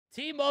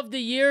Team of the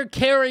Year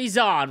carries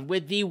on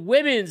with the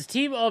Women's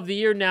Team of the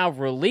Year now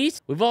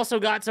released. We've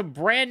also got some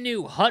brand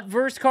new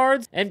Hutverse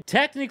cards, and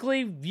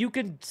technically, you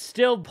can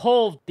still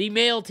pull the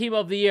Male Team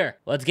of the Year.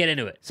 Let's get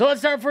into it. So let's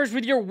start first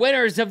with your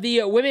winners of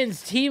the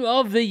Women's Team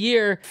of the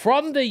Year.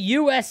 From the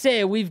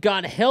USA, we've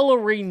got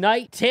Hillary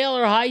Knight,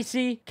 Taylor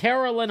Heisey,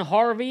 Carolyn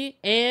Harvey,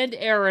 and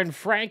Erin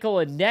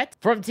Frankel in net.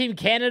 From Team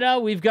Canada,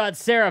 we've got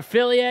Sarah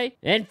Fillier,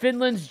 and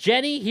Finland's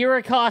Jenny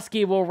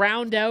Hirikoski will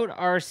round out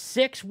our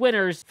 6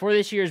 winners for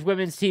this year's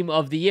Women's Team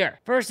of the Year.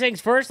 First things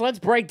first, let's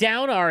break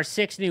down our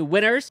 6 new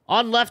winners.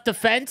 On left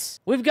defense,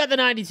 we've got the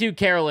 92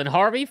 Carolyn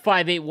Harvey,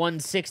 5'8",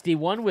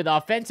 161 with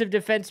offensive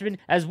defenseman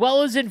as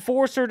well as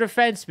enforcer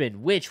defenseman,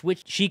 which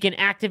she can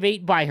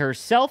activate by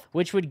herself,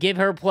 which would give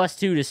her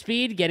 +2 to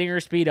speed, getting her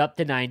speed up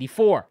to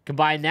 94.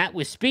 Combine that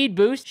with speed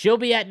boost, she'll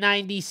be at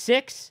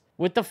 96.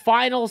 With the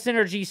final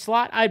synergy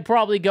slot, I'd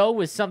probably go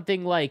with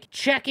something like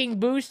checking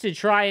boost to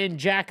try and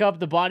jack up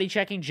the body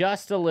checking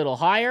just a little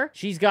higher.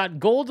 She's got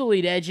gold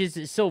elite edges,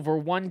 silver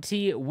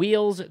 1T,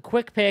 wheels,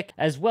 quick pick,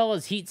 as well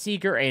as heat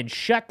seeker and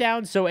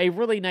shutdown, so a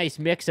really nice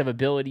mix of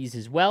abilities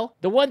as well.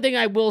 The one thing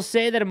I will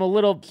say that I'm a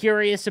little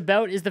curious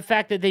about is the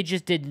fact that they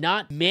just did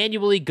not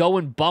manually go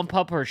and bump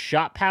up her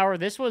shot power.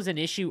 This was an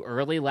issue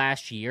early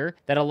last year,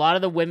 that a lot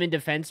of the women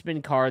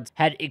defenseman cards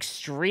had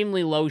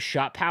extremely low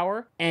shot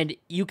power, and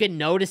you can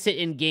notice it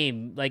in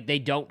game, like they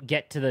don't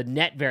get to the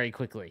net very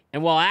quickly.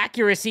 And while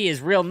accuracy is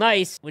real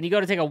nice, when you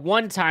go to take a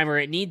one-timer,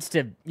 it needs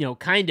to,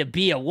 kind of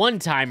be a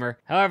one-timer.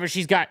 However,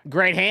 she's got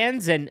great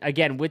hands, and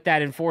again, with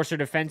that enforcer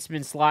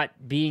defenseman slot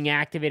being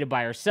activated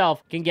by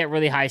herself, can get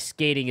really high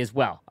skating as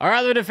well. Our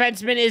other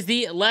defenseman is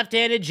the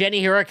left-handed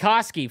Jenny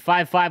Hirikoski,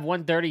 5'5",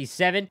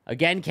 137.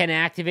 Again, can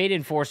activate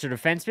enforcer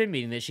defenseman,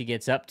 meaning that she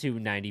gets up to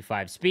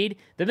 95 speed.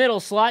 The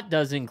middle slot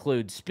does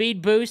include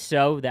speed boost,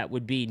 so that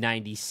would be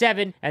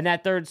 97, and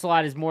that third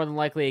slot is more than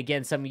likely,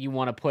 again, something you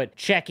want to put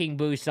checking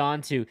boost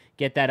on to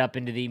get that up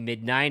into the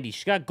mid-90s.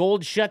 She's got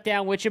gold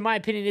shutdown, which in my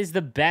opinion is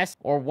the best,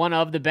 or one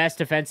of the best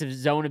defensive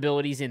zone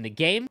abilities in the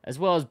game, as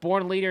well as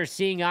Born Leader,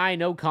 Seeing Eye,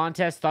 No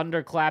Contest,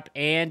 Thunderclap,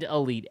 and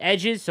Elite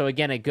Edges. So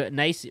again, a good,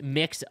 nice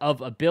mix of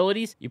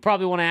abilities. You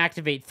probably want to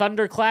activate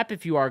Thunderclap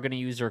if you are going to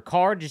use her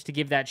card, just to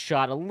give that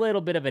shot a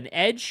little bit of an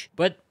edge.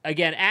 But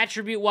again,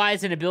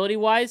 attribute-wise and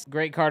ability-wise,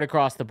 great card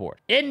across the board.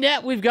 In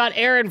net, we've got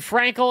Erin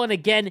Frankel, and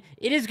again,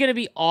 it is going to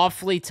be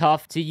awfully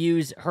tough to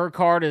use her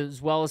card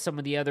as well as some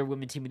of the other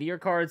Women Team of the Year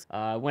cards.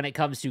 When it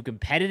comes to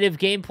competitive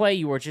gameplay,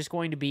 you are just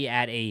going to be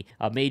at a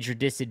major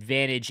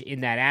disadvantage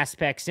in that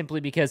aspect, simply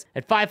because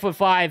at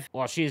 5'5",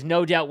 while she is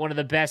no doubt one of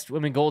the best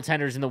women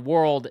goaltenders in the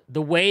world,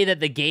 the way that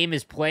the game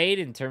is played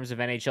in terms of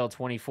NHL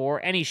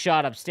 24, any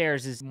shot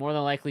upstairs is more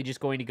than likely just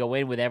going to go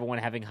in with everyone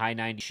having high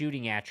 90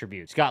 shooting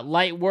attributes. It's got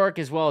light work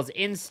as well as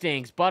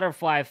instincts,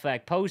 butterfly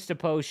effect,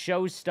 post-to-post,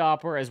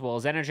 showstopper, as well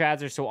as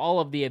energizer, so all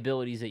of the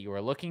abilities that you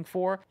are looking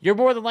for. You're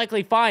more than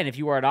likely fine if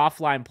you are an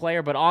offline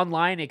player, but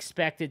online,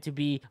 expect it to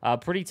be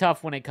pretty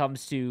tough when it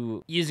comes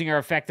to using her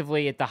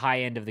effectively at the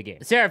high end of the game.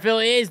 Sarah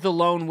Fillier is the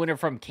lone winner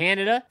from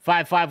Canada,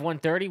 5'5",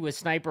 130 with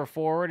sniper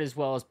forward, as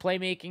well as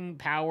playmaking,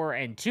 power,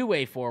 and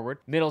two-way forward.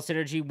 Middle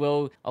synergy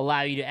will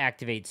allow you to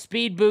activate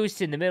speed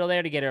boost in the middle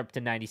there to get her up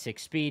to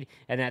 96 speed,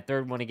 and that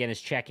third one again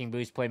is checking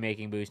boost,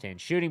 playmaking boost, and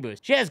shooting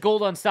boost. She has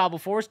gold unstoppable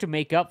force to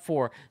make up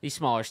for the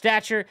smaller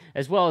stature,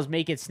 as well as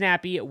make it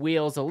snappy,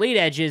 wheels, elite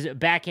edges,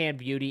 backhand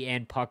beauty,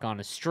 and puck on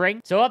a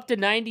string. So up to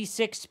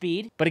 96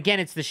 speed, but again,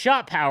 it's the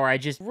shot power I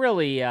just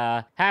really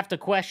have to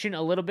question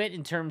a little bit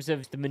in terms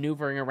of the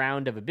maneuvering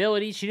around of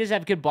abilities. She does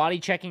have good body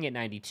checking at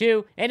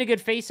 92, and a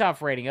good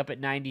face-off rating up at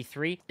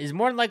 93. Is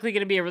more than likely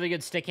going to be a really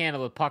good stick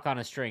handle with puck on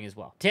a string as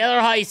well. Taylor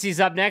Heisey's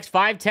up next,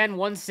 5'10",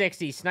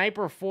 160,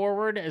 sniper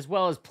forward, as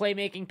well as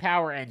playmaking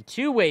power and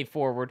two-way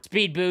forward.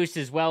 Speed boost,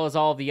 as well as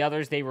all of the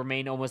others, they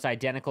remain almost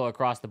identical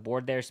across the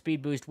board there.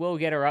 Speed boost will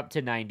get her up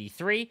to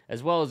 93,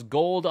 as well as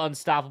gold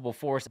unstoppable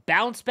force.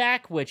 Bounce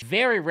back, which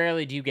very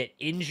rarely do you get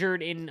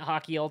injured in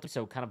Hockey Ultimate,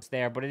 so kind of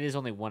there, but it is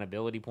only one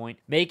ability point.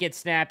 Make it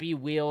snappy,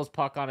 wheels,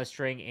 puck on a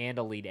string, and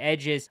elite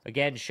edges.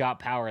 Again, shot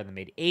power in the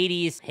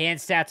mid-80s. Hand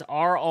stats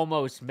are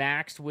almost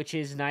maxed, which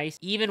is nice.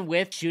 Even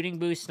with shooting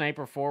boost,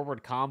 sniper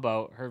forward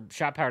combo, her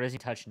shot power doesn't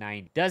touch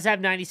 90. Does have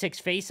 96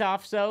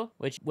 face-offs, though,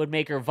 which would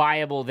make her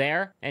viable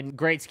there, and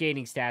great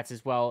skating stats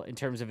as well in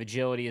terms of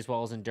agility as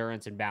well as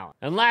endurance and balance.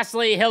 And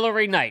lastly,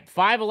 Hillary Knight,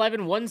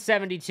 5'11",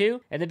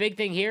 172, and the big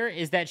thing here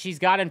is that she's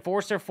got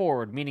enforcer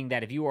forward, meaning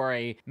that if you are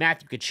a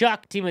Matthew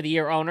Tkachuk Team of the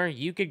Year owner,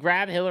 you could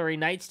grab Hillary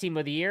Knight's Team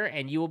of the Year,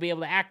 and you will be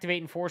able to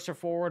activate Enforcer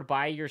Forward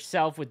by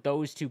yourself with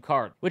those two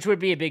cards, which would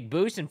be a big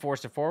boost.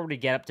 Enforcer Forward to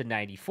get up to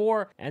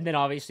 94, and then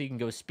obviously you can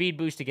go Speed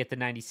Boost to get to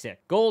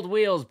 96. Gold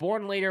Wheels,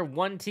 Born Leader,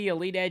 1T,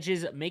 Elite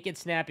Edges, Make It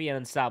Snappy, and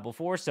Unstoppable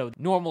Force, so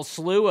normal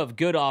slew of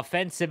good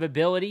offensive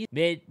abilities.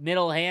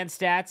 Middle hand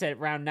stats at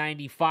around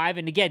 95.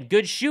 And again,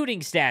 good shooting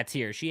stats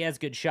here. She has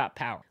good shot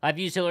power. I've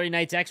used Hillary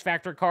Knight's X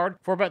Factor card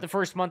for about the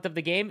first month of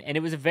the game, and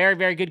it was a very,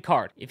 very good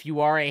card. If you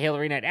are a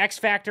Hillary Knight X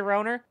Factor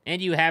owner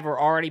and you have her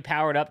already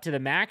powered up to the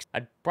max,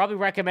 I'd probably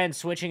recommend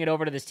switching it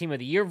over to this Team of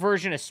the Year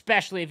version,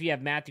 especially if you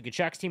have Matthew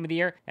Tkachuk's Team of the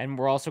Year. And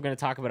we're also going to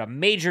talk about a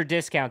major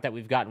discount that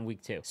we've got in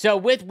week 2. So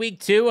with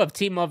week 2 of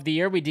Team of the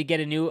Year, we did get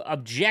a new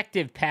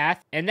objective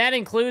path, and that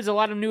includes a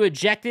lot of new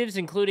objectives,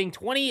 including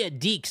 20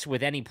 deeks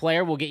with any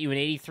player. We'll get you an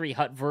 83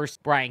 Hut versus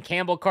Brian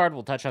Campbell card.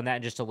 We'll touch on that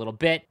in just a little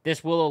bit.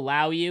 This will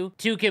allow you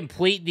to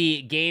complete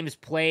the games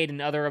played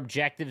and other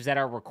objectives that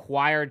are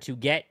required to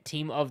get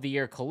Team of the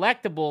Year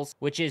collectibles,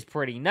 which is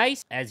pretty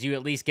nice, as you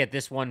at least get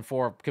this one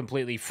for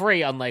completely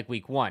free, unlike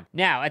week 1.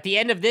 Now, at the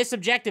end of this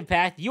objective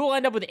path, you will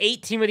end up with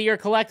 8 Team of the Year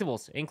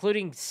collectibles,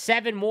 including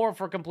 7 more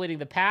for completing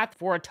the path,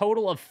 for a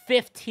total of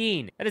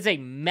 15. That is a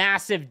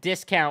massive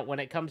discount when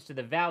it comes to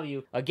the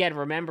value. Again,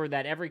 remember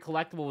that every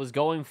collectible was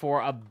going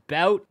for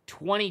about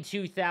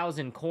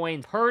 22,000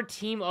 coins per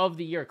Team of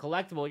the Year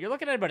collectible. You're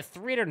looking at about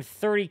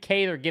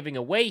 330k they're giving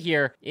away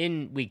here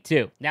in week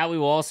 2. Now we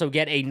will also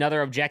get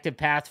another objective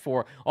path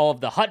for all of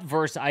the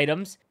Hutverse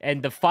items,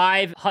 and the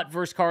 5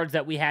 Hutverse cards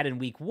that we had in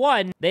week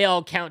 1, they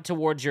all count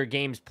towards your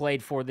games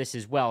played for this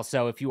as well.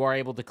 So if you are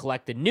able to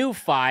collect the new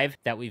 5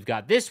 that we've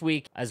got this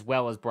week, as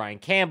well as Brian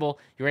Campbell,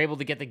 you're able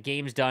to get the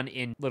games done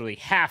in literally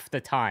half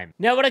the time.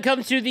 Now, when it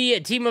comes to the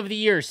Team of the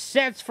Year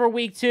sets for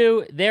week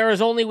 2, there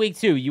is only week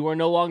 2. You are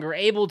no longer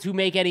able to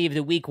make any of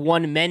the week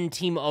 1 men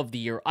Team of the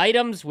Year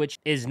items, which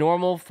is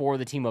normal for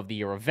the Team of the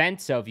Year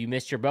event. So if you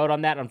missed your boat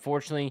on that,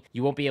 unfortunately,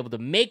 you won't be able to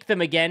make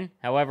them again.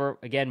 However,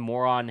 again,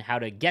 more on how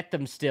to get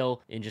them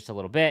still in just a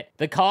little bit.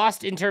 The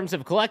cost in terms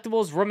of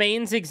collectibles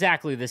remains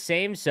exactly the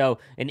same. So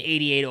an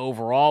 88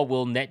 overall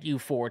will net you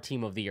 4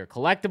 Team of the Year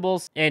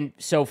collectibles, and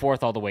so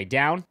forth all the way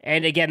down.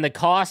 And again, the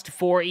cost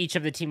for each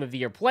of the Team of the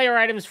Year player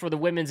items for the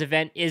women's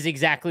event is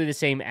exactly the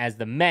same as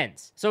the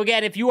men's. So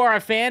again, if you are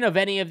a fan of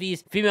any of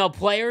these female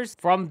players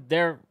from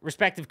their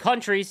respective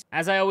countries,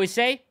 as I always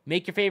say,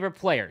 make your favorite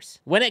players.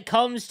 When it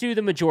comes to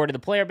the majority of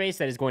the player base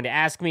that is going to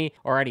ask me,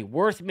 are any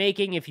worth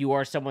making if you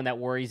are someone that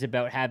worries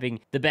about having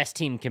the best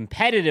team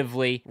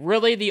competitively,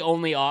 really the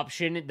only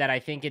option that I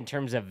think in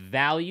terms of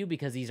value,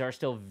 because these are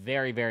still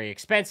very, very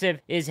expensive,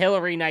 is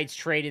Hillary Knight's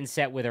trade-in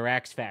set with her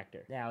X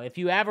Factor. Now, if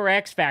you have her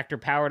X Factor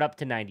powered up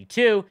to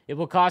 92, it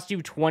will cost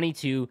you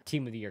 22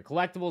 Team of the Year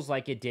collectibles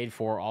like it did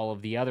for all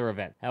of the other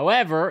events.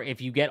 However,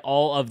 if you get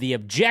all of the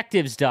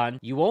objectives done,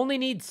 you only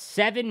need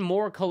 7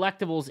 more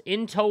collectibles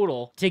in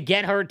total to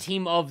get her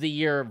Team of the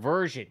Year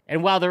version.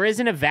 And while there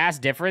isn't a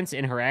vast difference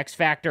in her X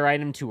Factor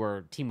item to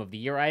her Team of the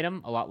Year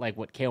item, a lot like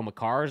what Kale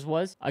McCarr's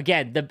was,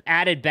 again, the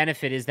added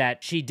benefit is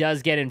that she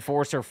does get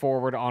Enforcer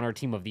forward on her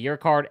Team of the Year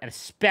card, and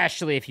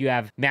especially if you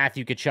have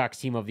Matthew Tkachuk's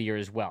Team of the Year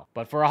as well.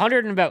 But for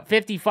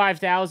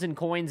 155,000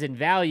 coins in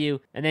value,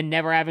 and then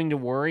never having to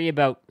worry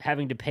about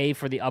having to pay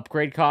for the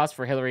upgrade cost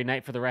for Hillary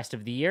Knight for the rest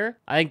of the year,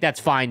 I think that's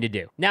fine to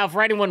do. Now,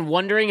 for anyone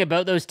wondering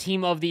about those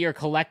Team of the Year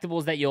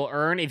collectibles that you'll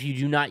earn if you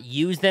do not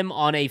use them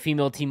on a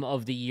female Team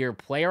of the Year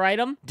player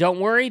item, don't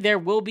worry, there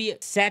will be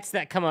sets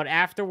that come out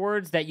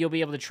afterwards that you'll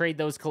be able to trade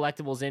those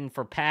collectibles in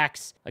for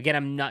packs. Again,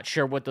 I'm not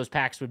sure what those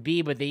packs would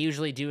be, but they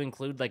usually do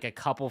include like a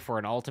couple for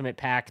an ultimate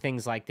pack,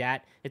 things like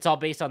that. It's all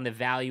based on the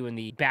value and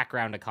the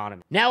background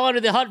economy. Now onto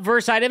the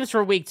Hutverse items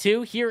for week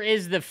 2. Here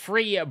is the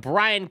free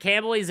Brian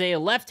Campbell. He's a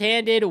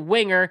left-handed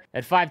winger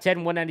at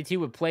 5'10", 192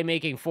 with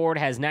playmaking forward,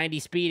 has 90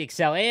 speed,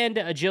 excel, and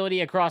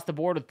agility across the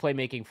board with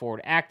playmaking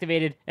forward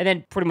activated, and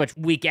then pretty much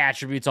weak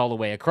attributes all the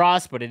way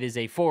across, but it is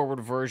a forward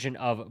version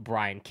of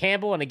Brian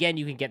Campbell, and again,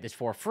 you can get this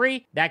for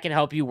free. That can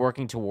help you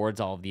working towards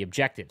all of the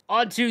objectives.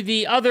 On to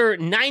the other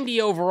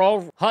 90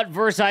 overall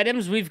Hutverse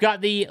items. We've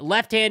got the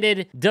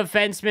left-handed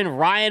defenseman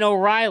Ryan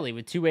O'Reilly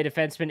with two-way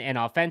defenseman and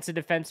offensive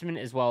defenseman,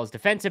 as well as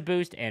defensive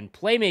boost and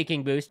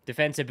playmaking boost.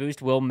 Defensive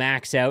boost will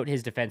max out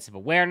his defensive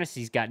awareness.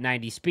 He's got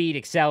 90 speed,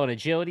 excel, and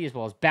agility, as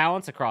well as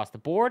balance across the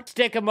board.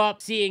 Stick him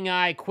up, seeing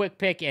eye, quick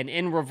pick, and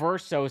in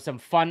reverse, so some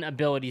fun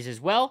abilities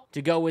as well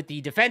to go with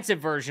the defensive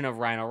version of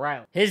Ryan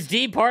O'Reilly. His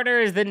D partner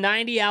is the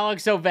 90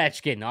 Alex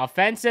Ovechkin,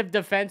 offensive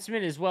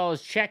defenseman, as well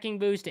as checking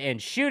boost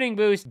and shooting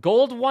boost,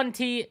 gold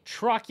 1T,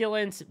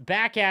 truculence,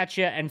 back at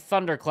ya, and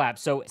thunderclap.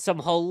 So some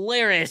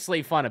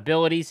hilariously fun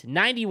abilities.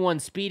 91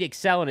 speed,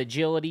 excel, and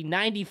agility,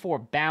 94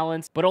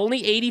 balance, but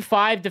only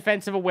 85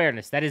 defensive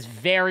awareness. That is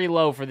very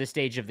low for this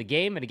stage of the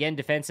game. And again,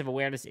 defensive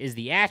awareness is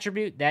the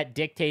attribute that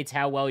dictates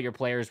how well your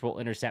players will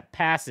intercept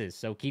passes.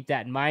 So keep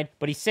that in mind.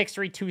 But he's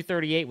 6'3",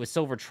 238 with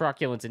silver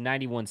truculence and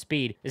 91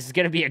 speed. This is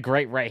going to be a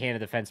great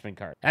right-handed defenseman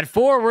card. At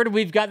forward,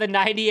 we've got the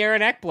 90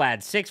 Aaron Ekblad,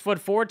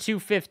 6'4",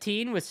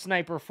 215 with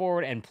sniper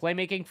forward and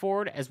playmaking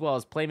forward, as well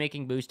as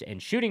playmaking boost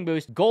and shooting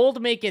boost.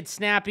 Gold make it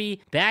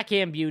snappy,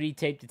 backhand beauty,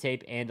 tape to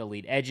tape, and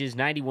elite edges.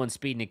 91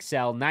 speed and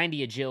excel,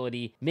 90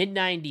 agility,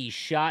 mid-90s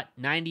shot,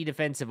 90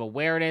 defensive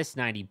awareness,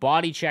 90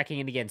 body checking,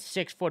 and again,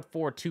 6'4",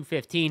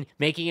 215,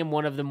 making him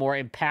one of the more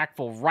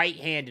impactful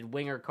right-handed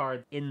winger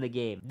cards in the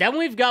game. Then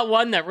we've got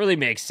one that really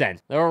makes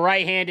sense. The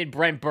right-handed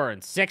Brent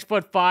Burns,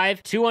 6'5",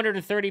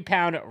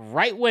 230-pound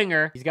right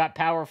winger. He's got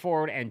power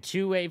forward and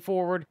two-way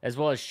forward, as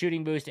well as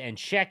shooting boost and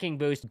checking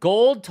boost.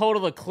 Gold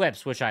total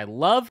eclipse, which I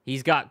love.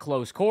 He's got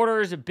close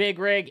quarters, a big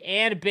rig,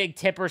 and a big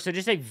tipper. So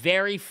just a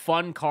very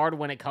fun card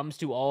when it comes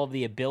to all of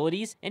the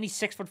abilities. And he's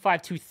 6'5",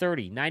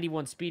 230,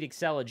 91 speed,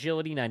 excel,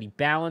 agility, 90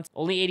 balance,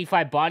 only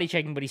 85 body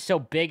checking, but he's so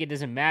big it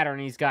doesn't matter.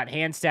 And he's got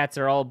hand stats that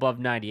are all above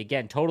 90.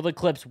 Again, total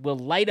eclipse will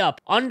light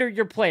up under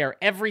your player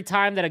every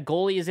time that a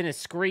goalie is in a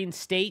screen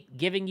state,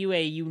 giving you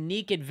a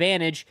unique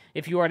advantage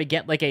if you are to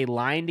get like a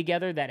line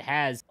together that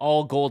has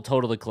all gold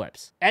total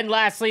eclipse. And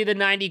lastly, the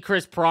 90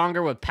 Chris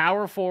Pronger with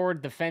power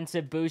forward,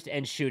 defensive boost,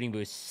 and shooting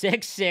boost.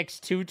 6'6",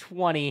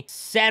 220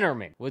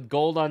 centerman with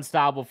gold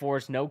unstoppable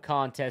force, no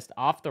contest,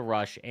 off the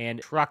rush,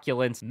 and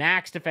truculence,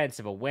 max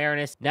defensive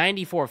awareness,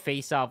 94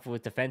 face-off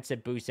with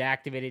defensive boost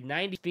activated,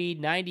 90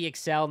 speed, 90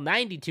 excel,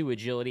 92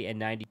 agility, and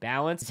 90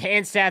 balance. His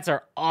hand stats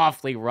are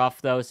awfully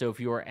rough though, so if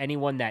you are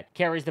anyone that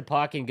carries the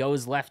puck and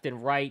goes left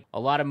and right, a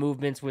lot of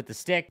movements with the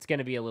stick, it's going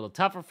to be a little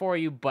tougher for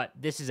you, but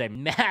this is a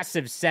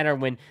massive center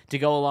win to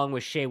go along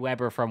with Shea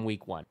Weber from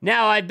week 1.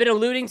 Now, I've been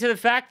alluding to the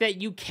fact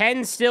that you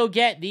can still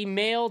get the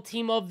male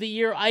team of the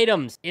year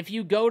items if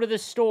you go to the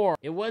store.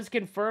 It was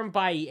confirmed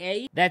by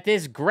EA that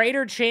this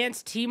greater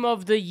chance team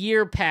of the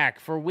year pack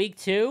for week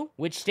 2,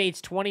 which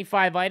states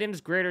 25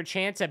 items, greater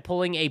chance at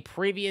pulling a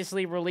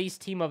previously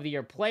released team of the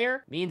year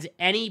player, means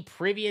any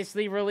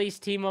previously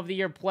released team of the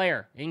year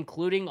player,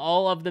 including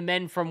all of the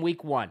men from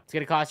week 1. It's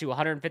going to cost you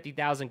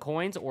 150,000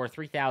 coins or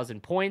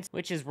 3,000 points,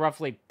 which is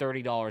roughly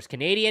 $30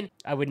 Canadian.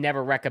 I would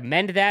never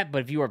recommend that,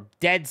 but if you are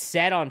dead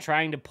set on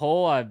trying to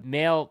pull a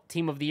male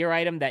team of the year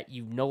item that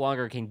you no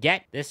longer can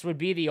get, this would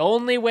be the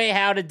only way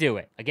how to do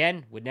it.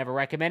 Again, would never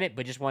recommend it,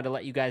 but just wanted to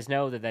let you guys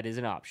know that that is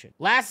an option.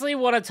 Lastly,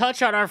 want to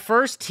touch on our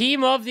first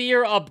team of the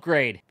year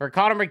upgrade. For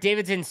Connor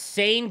McDavid's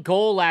insane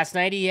goal last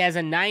night, he has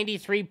a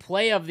 93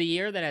 play of the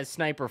year that has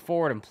sniper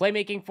forward and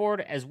playmaking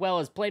forward, as well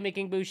as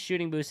playmaking boost,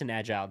 shooting boost, and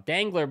agile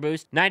dangler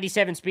boost.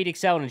 97 speed,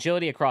 excel, and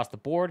agility across the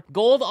board.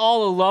 Gold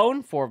all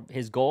alone for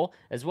his goal,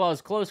 as well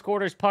as close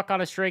quarters, puck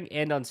on a string,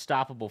 and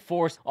unstoppable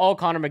force. All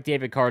Connor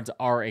McDavid cards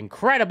are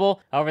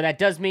incredible. However, that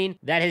does mean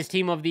that his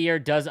team of the year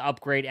does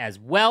upgrade as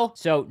well.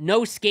 So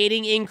no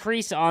skating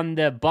increase on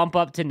the bump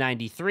up to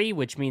 93,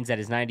 which means that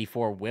his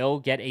 94 will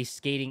get a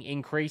skating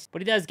increase,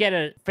 but he does get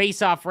a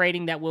face-off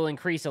rating that will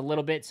increase a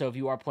little bit. So if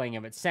you are playing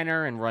him at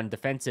center and run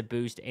defensive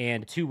boost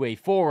and two-way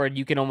forward,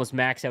 you can almost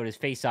max out his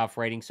face-off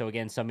rating. So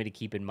again, something to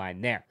keep in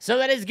mind there. So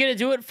that is going to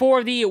do it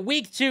for the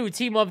week 2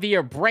 team of the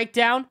year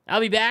breakdown.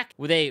 I'll be back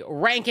with a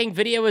ranking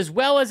video as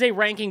well as a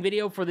ranking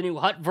video for the new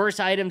Hutverse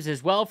items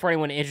as well for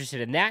anyone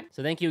interested in that.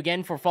 So thank you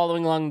again for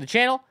following along the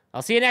channel.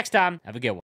 I'll see you next time. Have a good one.